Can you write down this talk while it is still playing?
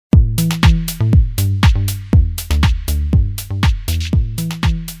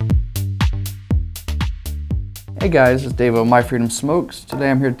Hey guys, it's Dave of My Freedom Smokes. Today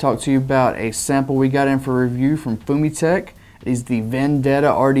I'm here to talk to you about a sample we got in for review from FumyTech. It is the VENDETTA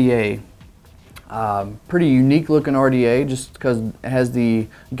RDA. Pretty unique looking RDA just because it has the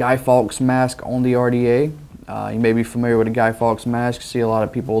Guy Fawkes mask on the RDA. You may be familiar with the Guy Fawkes mask. You see a lot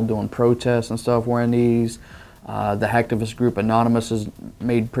of people doing protests and stuff wearing these. The hacktivist group Anonymous has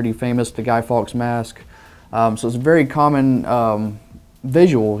made pretty famous the Guy Fawkes mask. So it's a very common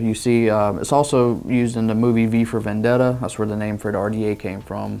visual you see. It's also used in the movie V for Vendetta. That's where the name for the RDA came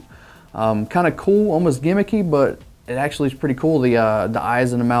from. Kind of cool, almost gimmicky, but it actually is pretty cool. The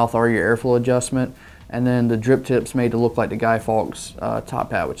eyes and the mouth are your airflow adjustment, and then the drip tips made to look like the Guy Fawkes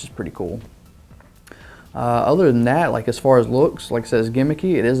top hat, which is pretty cool. Other than that, like as far as looks, like I said, it's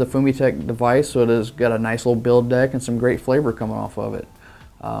gimmicky. It is a FumyTech device, so it has got a nice little build deck and some great flavor coming off of it.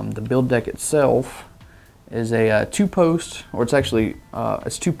 The build deck itself is a two-post, or it's actually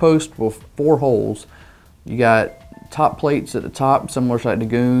it's two-post with 4 holes. You got top plates at the top, similar to like the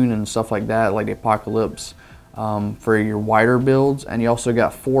Goon and stuff like that, like the Apocalypse, for your wider builds, and you also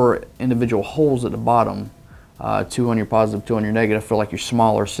got 4 individual holes at the bottom, 2 on your positive, 2 on your negative, for like your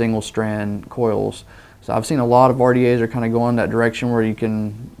smaller single-strand coils. So I've seen a lot of RDAs are kind of going that direction where you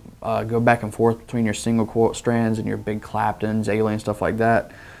can go back and forth between your single coil strands and your big Claptons, Alien, stuff like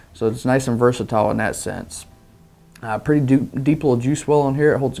that. So it's nice and versatile in that sense. Pretty deep little juice well on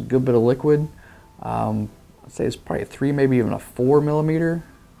here. It holds a good bit of liquid. I'd say it's probably a 3, maybe even a 4 millimeter.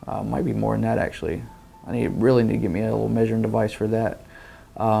 Might be more than that actually. I really need to get me a little measuring device for that.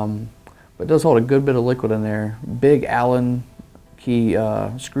 But it does hold a good bit of liquid in there. Big Allen key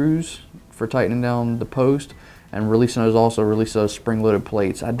screws for tightening down the post, and releasing those, also release those spring-loaded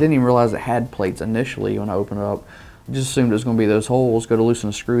plates. I didn't even realize it had plates initially when I opened it up. I just assumed it was going to be those holes, go to loosen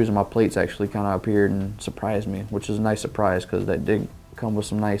the screws, and my plates actually kind of appeared and surprised me, which is a nice surprise because they did come with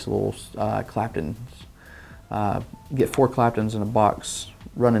some nice little Claptons. Get 4 Claptons in a box,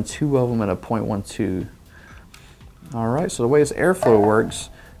 running 2 of them at a 0.12. Alright, so the way this airflow works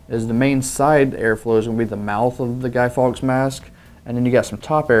is the main side airflow is going to be the mouth of the Guy Fawkes mask, and then you got some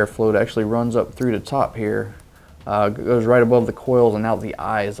top airflow that actually runs up through the top here, goes right above the coils and out the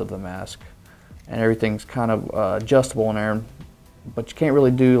eyes of the mask. And everything's kind of adjustable in there, but you can't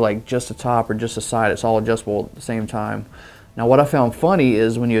really do like just the top or just the side. It's all adjustable at the same time. Now what I found funny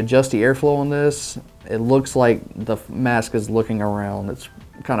is when you adjust the airflow on this, it looks like the mask is looking around. It's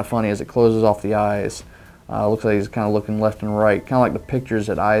kind of funny as it closes off the eyes. Looks like he's kind of looking left and right, kind of like the pictures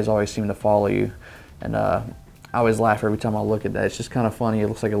that eyes always seem to follow you. And I always laugh every time I look at that. It's just kind of funny. It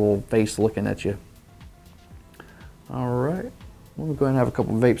looks like a little face looking at you. Alright, we'll go ahead and have a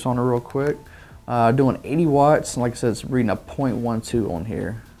couple vapes on it real quick. Doing 80 watts, and like I said, it's reading a 0.12 on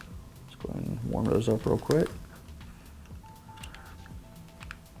here. Let's go ahead and warm those up real quick.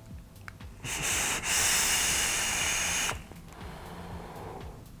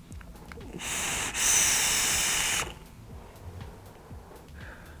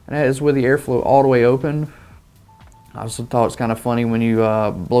 And that is with the airflow all the way open. I also thought it's kind of funny when you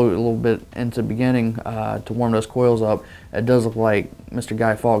blow it a little bit into the beginning to warm those coils up. It does look like Mr.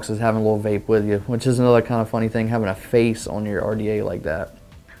 Guy Fawkes is having a little vape with you, which is another kind of funny thing, having a face on your RDA like that.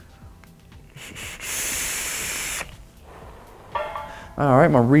 Alright,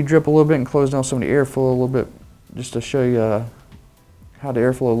 I'm going to re-drip a little bit and close down some of the airflow a little bit just to show you how the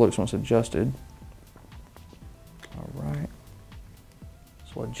airflow looks once adjusted. Alright.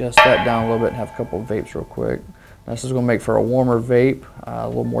 So we'll adjust that down a little bit and have a couple of vapes real quick. This is going to make for a warmer vape, a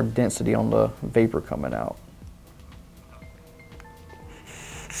little more density on the vapor coming out.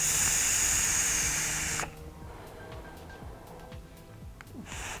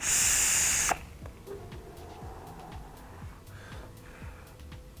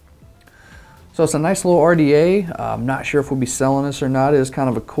 So it's a nice little RDA. I'm not sure if we'll be selling this or not. It is kind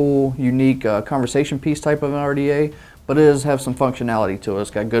of a cool, unique conversation piece type of an RDA, but it does have some functionality to it.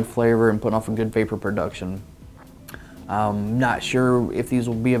 It's got good flavor and putting off a good vapor production. I'm not sure if these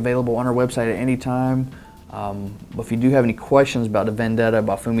will be available on our website at any time, but if you do have any questions about the Vendetta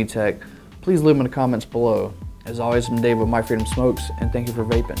by FumyTech, please leave them in the comments below. As always, I'm Dave with My Freedom Smokes, and thank you for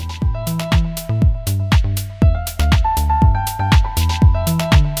vaping.